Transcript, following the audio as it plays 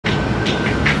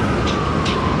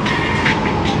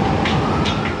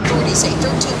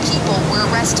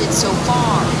arrested so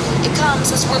far. It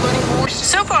comes as we're learning more.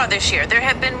 So far this year, there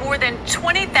have been more than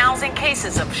 20,000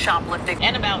 cases of shoplifting,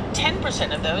 and about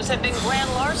 10% of those have been grand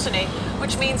larceny,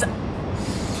 which means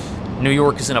New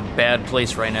York is in a bad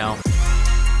place right now.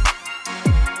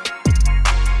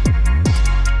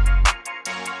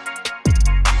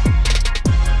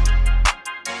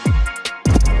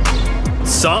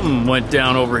 Something went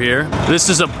down over here. This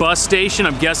is a bus station.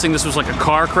 I'm guessing this was like a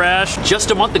car crash. Just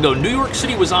a month ago, New York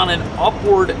City was on an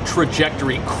upward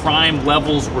trajectory. Crime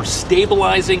levels were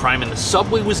stabilizing, crime in the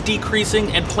subway was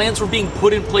decreasing, and plans were being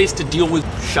put in place to deal with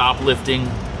shoplifting,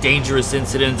 dangerous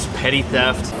incidents, petty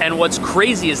theft. And what's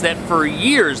crazy is that for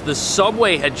years, the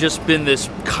subway had just been this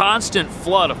constant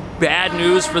flood of bad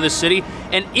news for the city,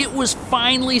 and it was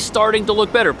finally starting to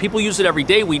look better. People use it every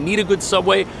day. We need a good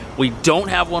subway. We don't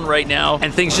have one right now,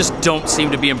 and things just don't seem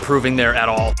to be improving there at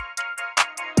all.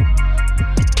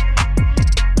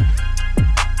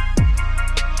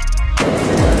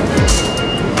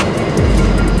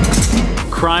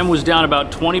 Crime was down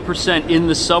about 20% in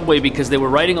the subway because they were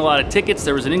writing a lot of tickets.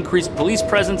 There was an increased police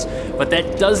presence, but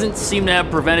that doesn't seem to have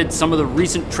prevented some of the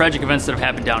recent tragic events that have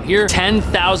happened down here.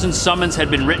 10,000 summons had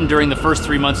been written during the first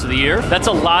 3 months of the year. That's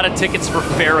a lot of tickets for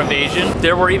fare evasion.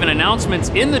 There were even announcements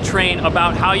in the train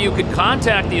about how you could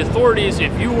contact the authorities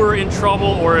if you were in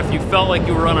trouble, or if you felt like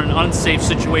you were in an unsafe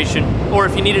situation, or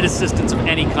if you needed assistance of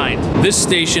any kind. This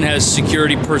station has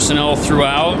security personnel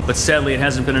throughout, but sadly it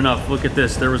hasn't been enough. Look at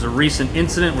this. There was a recent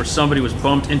incident where somebody was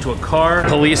bumped into a car.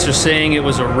 Police are saying it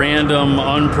was a random,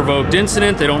 unprovoked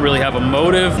incident. They don't really have a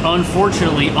motive.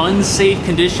 Unfortunately, unsafe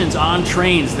conditions on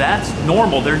trains, that's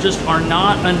normal. There just are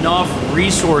not enough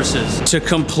resources to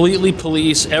completely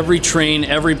police every train,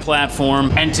 every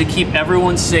platform, and to keep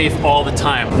everyone safe all the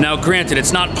time. Now, granted,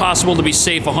 it's not possible to be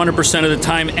safe 100% of the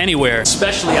time anywhere,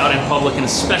 especially out in public and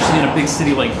especially in a big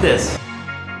city like this.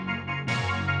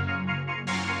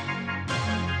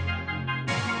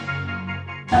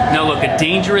 Now look, a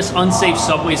dangerous, unsafe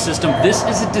subway system, this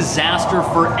is a disaster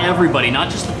for everybody, not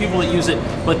just the people that use it,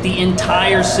 but the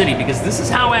entire city, because this is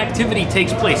how activity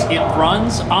takes place. It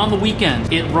runs on the weekends,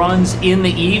 it runs in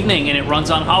the evening, and it runs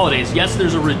on holidays. Yes,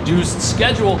 there's a reduced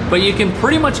schedule, but you can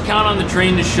pretty much count on the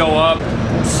train to show up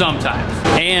sometimes.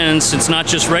 And since not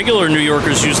just regular New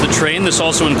Yorkers use the train, this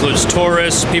also includes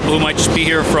tourists, people who might just be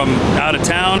here from out of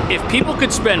town. If people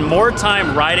could spend more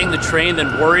time riding the train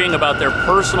than worrying about their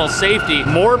personal safety,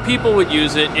 more people would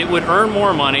use it, it would earn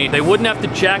more money, they wouldn't have to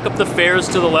jack up the fares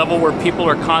to the level where people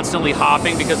are constantly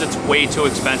hopping because it's way too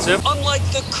expensive. Unlike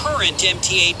the current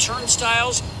MTA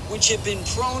turnstiles, which have been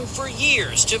prone for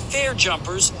years to fare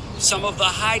jumpers, some of the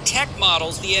high-tech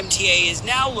models the MTA is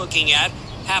now looking at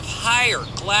have higher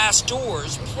glass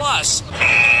doors, plus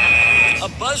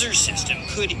a buzzer system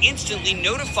could instantly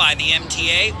notify the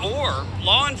MTA or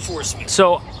law enforcement.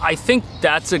 So I think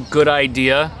that's a good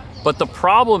idea, but the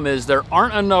problem is there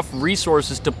aren't enough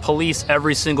resources to police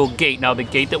every single gate. Now, the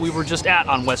gate that we were just at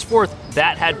on West 4th,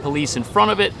 that had police in front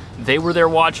of it. They were there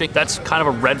watching. That's kind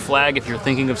of a red flag if you're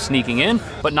thinking of sneaking in,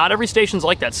 but not every station's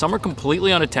like that. Some are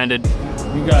completely unattended.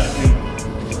 You got it, dude.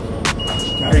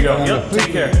 There you go. Yep,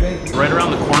 take care. Right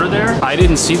around the corner there, I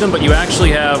didn't see them, but you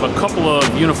actually have a couple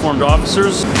of uniformed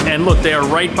officers. And look, they are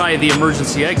right by the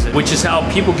emergency exit, which is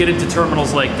how people get into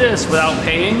terminals like this without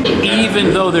paying,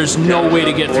 even though there's no way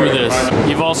to get through this.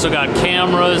 You've also got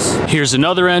cameras. Here's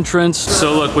another entrance.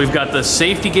 So look, we've got the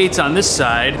safety gates on this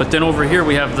side, but then over here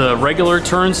we have the regular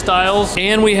turnstiles,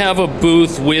 and we have a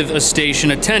booth with a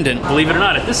station attendant. Believe it or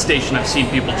not, at this station I've seen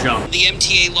people jump. The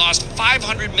MTA lost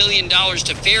 $500 million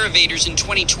to fare evaders in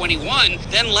 2021,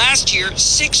 then last year,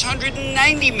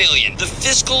 $690 million. The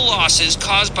fiscal losses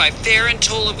caused by fare and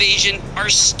toll evasion are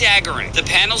staggering. The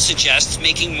panel suggests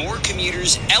making more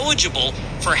commuters eligible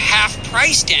for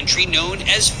half-priced entry known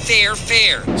as fair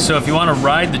fare. So if you want to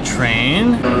ride the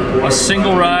train, a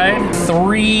single ride,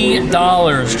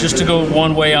 $3 just to go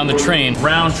one way on the train.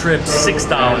 Round trip,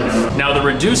 $6. Now the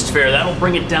reduced fare, that'll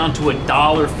bring it down to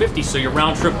 $1.50, so your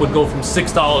round trip would go from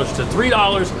 $6 to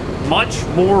 $3, much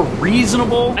more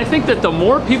reasonable. I think that the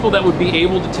more people that would be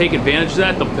able to take advantage of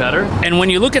that, the better. And when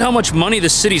you look at how much money the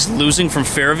city's losing from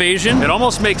fare evasion, it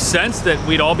almost makes sense that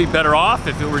we'd all be better off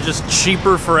if it were just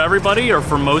cheaper for everybody, or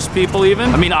for most people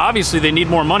even. I mean, obviously they need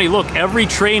more money. Look, every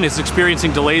train is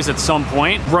experiencing delays at some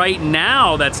point. Right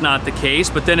now, that's not the case,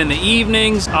 but then in the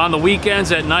evenings, on the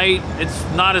weekends, at night, it's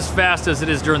not as fast as it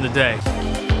is during the day.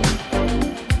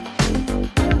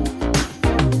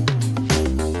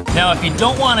 Now, if you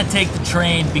don't want to take the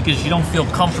train because you don't feel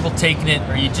comfortable taking it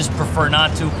or you just prefer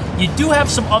not to, you do have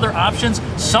some other options,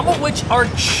 some of which are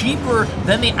cheaper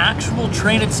than the actual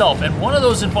train itself. And one of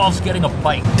those involves getting a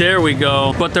bike. There we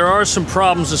go. But there are some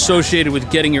problems associated with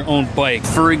getting your own bike.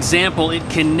 For example, it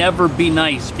can never be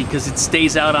nice because it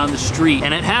stays out on the street.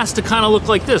 And it has to kind of look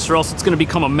like this or else it's going to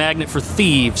become a magnet for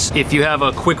thieves. If you have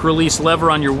a quick release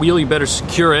lever on your wheel, you better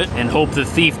secure it and hope the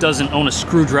thief doesn't own a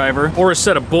screwdriver or a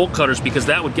set of bolt cutters because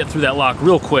that would get through that lock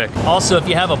real quick. Also, if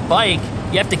you have a bike,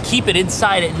 you have to keep it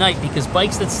inside at night because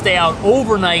bikes that stay out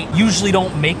overnight usually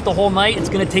don't make the whole night. It's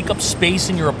gonna take up space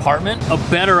in your apartment. A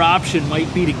better option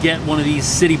might be to get one of these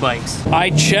city bikes. I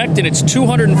checked and it's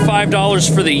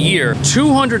 $205 for the year.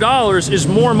 $200 is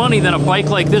more money than a bike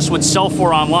like this would sell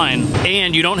for online.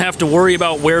 And you don't have to worry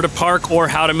about where to park or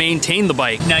how to maintain the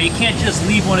bike. Now, you can't just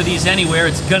leave one of these anywhere.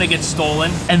 It's gonna get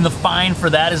stolen. And the fine for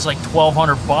that is like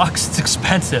 1,200 bucks. It's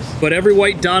expensive. But every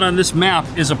white dot on this map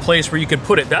is a place where you could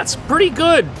put it. That's pretty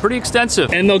good, pretty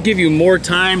extensive. And they'll give you more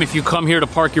time if you come here to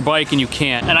park your bike and you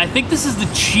can't. And I think this is the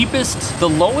cheapest, the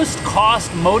lowest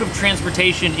cost mode of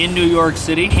transportation in New York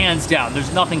City, hands down.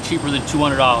 There's nothing cheaper than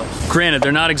 $200. Granted,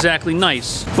 they're not exactly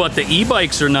nice, but the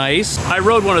e-bikes are nice. I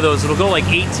rode one of those, it'll go like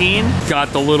 18.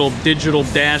 Got the little digital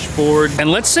dashboard.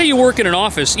 And let's say you work in an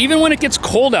office, even when it gets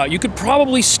cold out, you could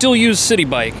probably still use City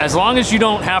Bike. As long as you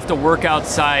don't have to work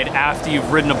outside after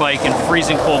you've ridden a bike in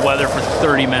freezing cold weather for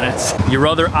 30 minutes. Your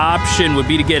other option would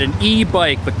be to get an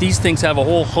e-bike, but these things have a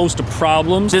whole host of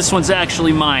problems. This one's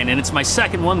actually mine, and it's my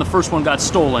second one. The first one got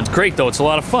stolen. It's great though, it's a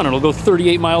lot of fun. It'll go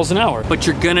 38 miles an hour. But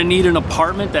you're gonna need an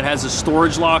apartment that has a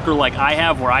storage locker like I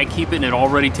have, where I keep it and it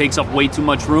already takes up way too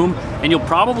much room. And you'll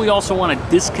probably also wanna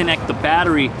disconnect the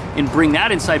battery and bring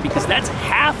that inside because that's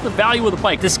half the value of the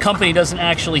bike. This company doesn't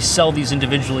actually sell these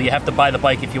individually. You have to buy the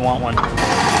bike if you want one.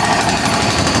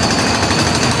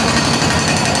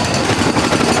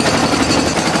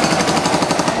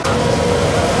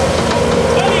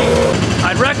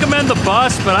 Recommend the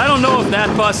bus, but I don't know if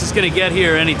that bus is gonna get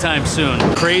here anytime soon.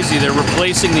 Crazy, they're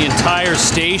replacing the entire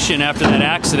station after that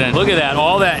accident. Look at that,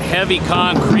 all that heavy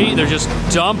concrete, they're just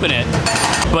dumping it.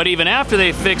 But even after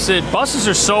they fix it, buses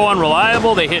are so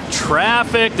unreliable, they hit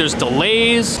traffic, there's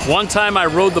delays. One time I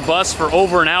rode the bus for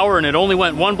over an hour and it only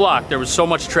went 1 block. There was so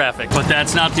much traffic. But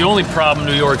that's not the only problem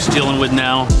New York's dealing with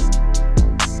now.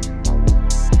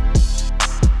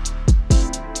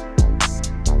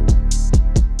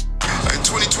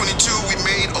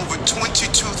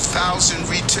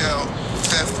 Retail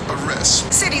theft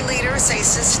arrests. City leaders say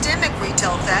systemic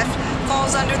retail theft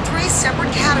falls under 3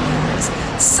 separate categories: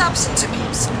 substance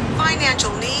abuse,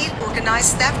 financial need,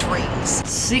 organized theft rings.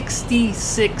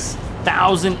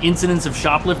 66,000 incidents of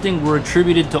shoplifting were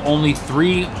attributed to only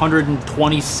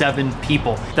 327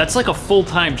 people. That's like a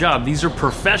full-time job. These are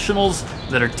professionals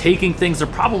that are taking things. They're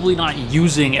probably not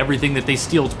using everything that they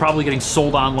steal. It's probably getting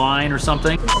sold online or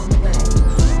something.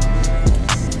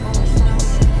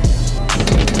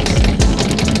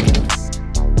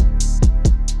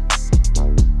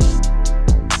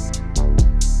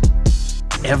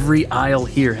 Every aisle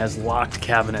here has locked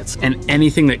cabinets, and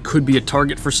anything that could be a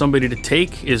target for somebody to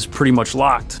take is pretty much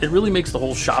locked. It really makes the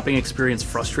whole shopping experience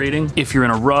frustrating. If you're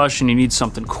in a rush and you need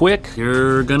something quick,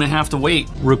 you're gonna have to wait.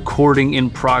 Recording in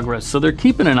progress. So they're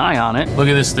keeping an eye on it. Look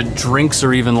at this, the drinks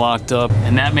are even locked up,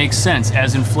 and that makes sense.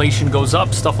 As inflation goes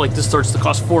up, stuff like this starts to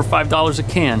cost $4 or $5 a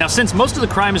can. Now, since most of the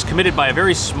crime is committed by a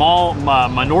very small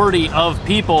minority of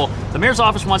people, the mayor's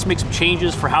office wants to make some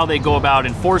changes for how they go about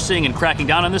enforcing and cracking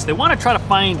down on this. They want to try to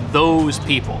find those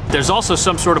people. There's also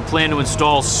some sort of plan to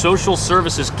install social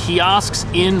services kiosks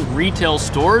in retail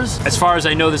stores. As far as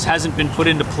I know, this hasn't been put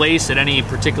into place at any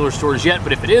particular stores yet,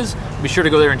 but if it is, be sure to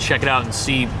go there and check it out and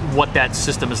see what that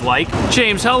system is like.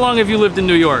 James, how long have you lived in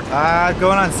New York?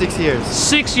 Going on 6 years.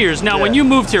 6 years. Now, Yeah. when you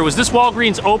moved here, was this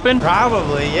Walgreens open?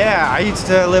 Probably, yeah. I used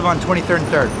to live on 23rd and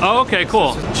 3rd. Oh, okay,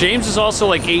 cool. James is also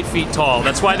like 8 feet tall.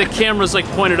 That's why the camera's like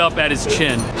pointed up at his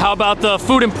chin. How about the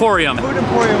Food Emporium? Food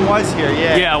Emporium was here,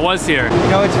 yeah. Yeah, it was here. You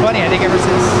know, it's funny. I think ever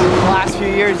since the last few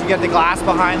years, you get the glass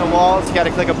behind the walls. You got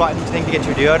to click a button to get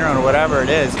your deodorant or whatever it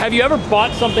is. Have you ever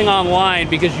bought something online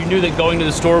because you knew that going to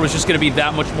the store was just going to be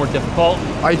that much more difficult?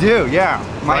 I do, yeah.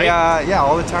 Right? Yeah,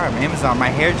 all the time. Amazon, my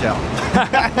hair gel.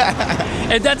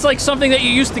 And that's like something that you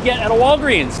used to get at a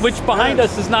Walgreens, which behind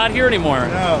us is not here anymore.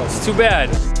 No. It's too bad.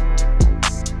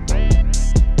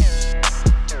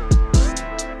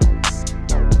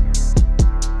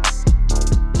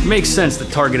 makes sense that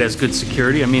Target has good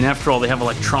security. I mean, after all, they have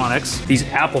electronics. These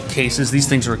Apple cases, these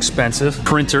things are expensive.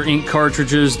 Printer ink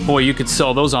cartridges, boy, you could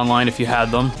sell those online if you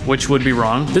had them, which would be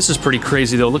wrong. This is pretty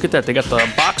crazy though. Look at that, they got the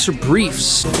boxer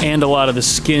briefs and a lot of the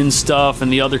skin stuff and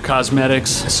the other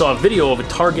cosmetics. I saw a video of a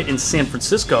Target in San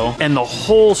Francisco and the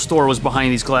whole store was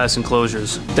behind these glass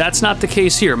enclosures. That's not the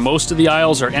case here. Most of the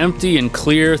aisles are empty and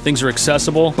clear, things are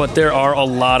accessible, but there are a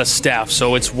lot of staff,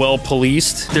 so it's well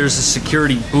policed. There's a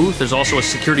security booth. There's also a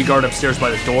security guard upstairs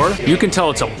by the door. You can tell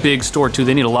it's a big store too.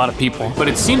 They need a lot of people. But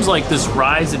it seems like this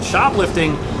rise in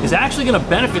shoplifting is actually gonna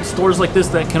benefit stores like this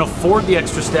that can afford the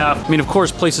extra staff. I mean, of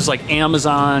course, places like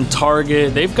Amazon,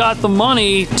 Target, they've got the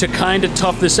money to kind of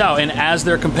tough this out. And as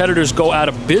their competitors go out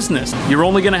of business, you're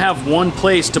only gonna have one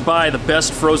place to buy the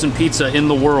best frozen pizza in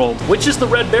the world, which is the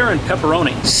Red Baron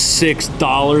pepperoni.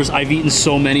 $6. I've eaten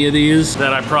so many of these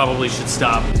that I probably should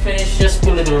stop. Finish, just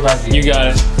pull it over back here. You got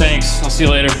it. Thanks. I'll see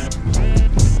you later.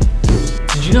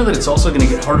 Did you know that it's also gonna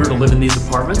get harder to live in these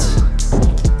apartments?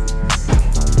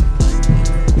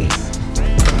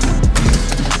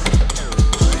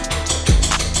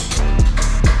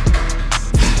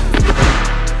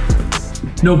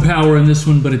 No power in this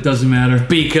one, but it doesn't matter.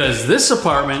 Because this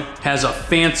apartment has a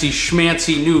fancy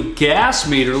schmancy new gas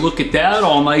meter. Look at that,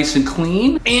 all nice and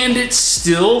clean. And it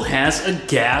still has a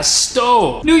gas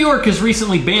stove. New York has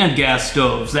recently banned gas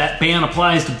stoves. That ban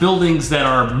applies to buildings that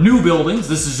are new buildings.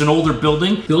 This is an older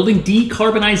building. Building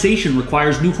decarbonization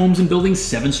requires new homes and buildings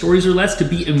 7 stories or less to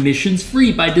be emissions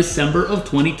free by December of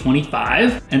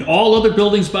 2025. And all other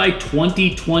buildings by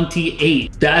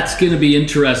 2028. That's gonna be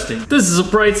interesting. This is a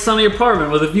bright sunny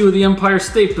apartment with a view of the Empire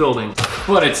State Building.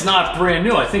 But it's not brand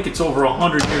new. I think it's over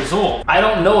 100 years old. I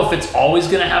don't know if it's always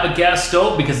gonna have a gas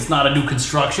stove because it's not a new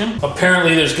construction.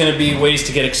 Apparently there's gonna be ways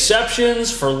to get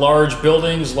exceptions for large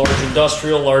buildings, large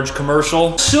industrial, large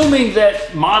commercial. Assuming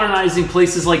that modernizing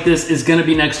places like this is gonna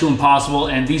be next to impossible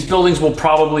and these buildings will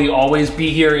probably always be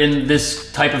here in this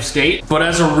type of state. But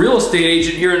as a real estate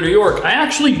agent here in New York, I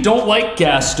actually don't like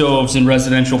gas stoves in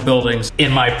residential buildings.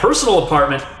 In my personal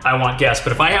apartment, I want gas,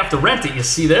 but if I have to rent it, you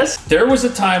see this? There was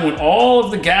a time when all of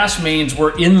the gas mains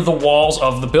were in the walls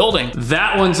of the building.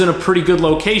 That one's in a pretty good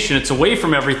location. It's away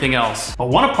from everything else. But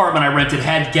one apartment I rented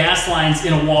had gas lines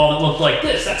in a wall that looked like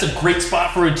this. That's a great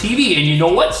spot for a TV. And you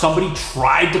know what? Somebody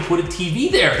tried to put a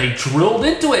TV there. They drilled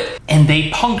into it and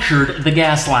they punctured the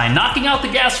gas line, knocking out the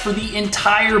gas for the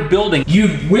entire building.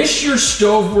 You'd wish your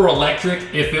stove were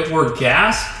electric if it were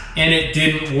gas, and it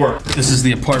didn't work. This is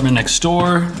the apartment next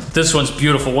door. This one's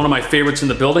beautiful, one of my favorites in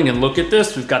the building, and look at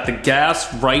this, we've got the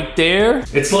gas right there.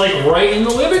 It's like right in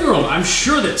the living room. I'm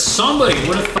sure that somebody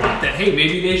would have thought that, hey,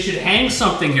 maybe they should hang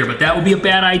something here, but that would be a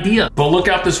bad idea. But look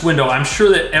out this window. I'm sure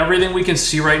that everything we can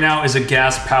see right now is a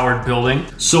gas-powered building.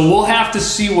 So we'll have to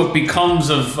see what becomes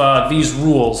of these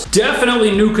rules.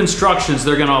 Definitely new constructions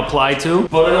they're gonna apply to,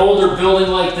 but an older building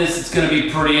like this, it's gonna be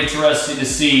pretty interesting to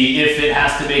see if it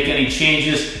has to make any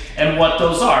changes and what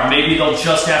those are. Maybe they'll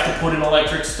just have to put in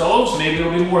electric stoves, maybe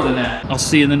it'll be more than that. I'll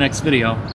see you in the next video.